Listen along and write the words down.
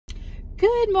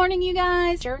Good morning, you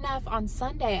guys. Sure enough, on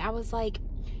Sunday, I was like,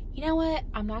 you know what?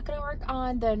 I'm not going to work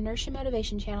on the Nurse and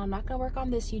Motivation channel. I'm not going to work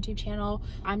on this YouTube channel.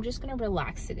 I'm just going to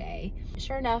relax today.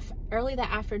 Sure enough, early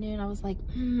that afternoon, I was like,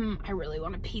 I really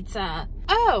want a pizza.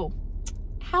 Oh,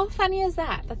 how funny is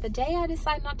that? That the day I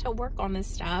decide not to work on this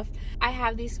stuff, I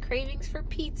have these cravings for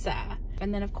pizza.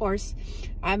 And then, of course,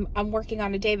 I'm working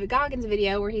on a David Goggins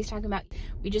video where he's talking about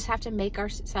we just have to make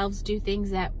ourselves do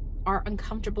things that are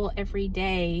uncomfortable every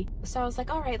day. So I was like,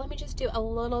 all right, let me just do a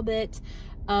little bit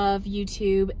of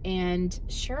YouTube. And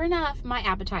sure enough, my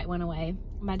appetite went away.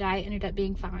 My diet ended up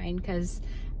being fine because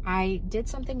I did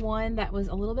something, one, that was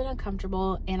a little bit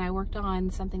uncomfortable, and I worked on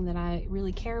something that I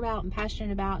really care about and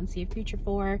passionate about and see a future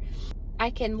for. I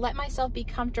can let myself be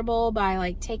comfortable by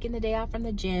like taking the day off from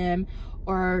the gym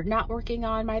or not working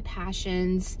on my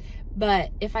passions.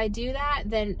 But if I do that,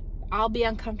 then I'll be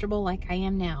uncomfortable like I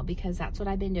am now, because that's what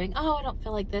I've been doing. Oh, I don't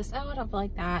feel like this. Oh, I don't feel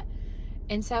like that.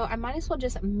 And so I might as well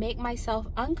just make myself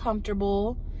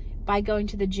uncomfortable by going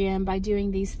to the gym, by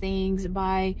doing these things,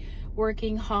 by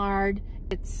working hard.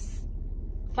 It's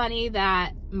funny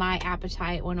that my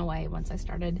appetite went away once I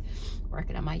started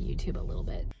working on my YouTube a little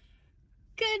bit.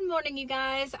 Good morning, you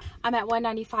guys. I'm at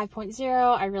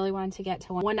 195.0. I really wanted to get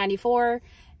to 194.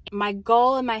 My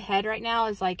goal in my head right now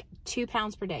is like 2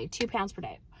 pounds per day, 2 pounds per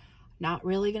day. Not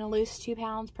really gonna lose 2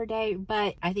 pounds per day,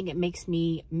 but I think it makes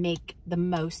me make the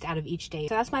most out of each day.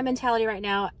 So that's my mentality right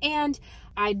now. And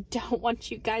I don't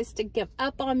want you guys to give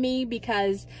up on me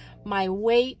because my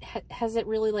weight hasn't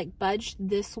really like budged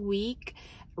this week,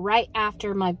 right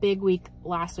after my big week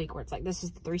last week, where it's like, this is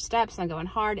the 3 steps, I'm going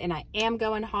hard, and I am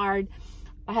going hard.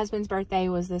 My husband's birthday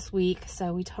was this week,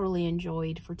 so we totally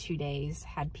enjoyed for 2 days,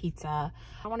 had pizza.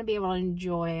 I want to be able to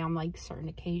enjoy on like certain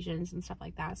occasions and stuff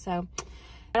like that. So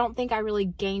I don't think I really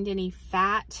gained any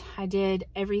fat. I did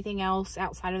everything else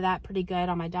outside of that pretty good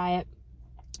on my diet.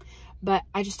 But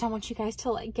I just don't want you guys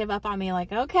to like give up on me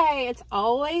like, okay, it's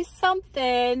always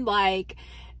something. Like,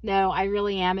 no, I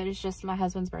really am. It is just my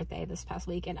husband's birthday this past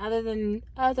week. And other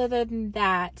than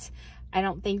that, I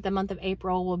don't think the month of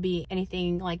April will be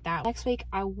anything like that. Next week,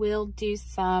 I will do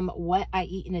some what I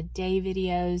eat in a day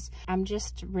videos. I'm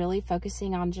just really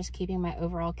focusing on just keeping my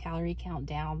overall calorie count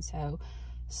down. So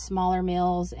smaller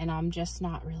meals, and I'm just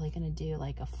not really going to do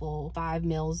like a full 5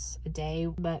 meals a day,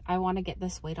 but I want to get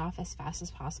this weight off as fast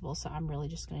as possible. So I'm really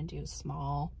just going to do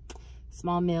small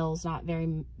meals, not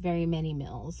very many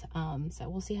meals. So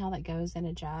we'll see how that goes and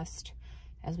adjust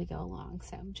as we go along.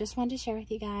 So just wanted to share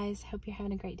with you guys. Hope you're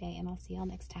having a great day, and I'll see y'all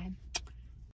next time.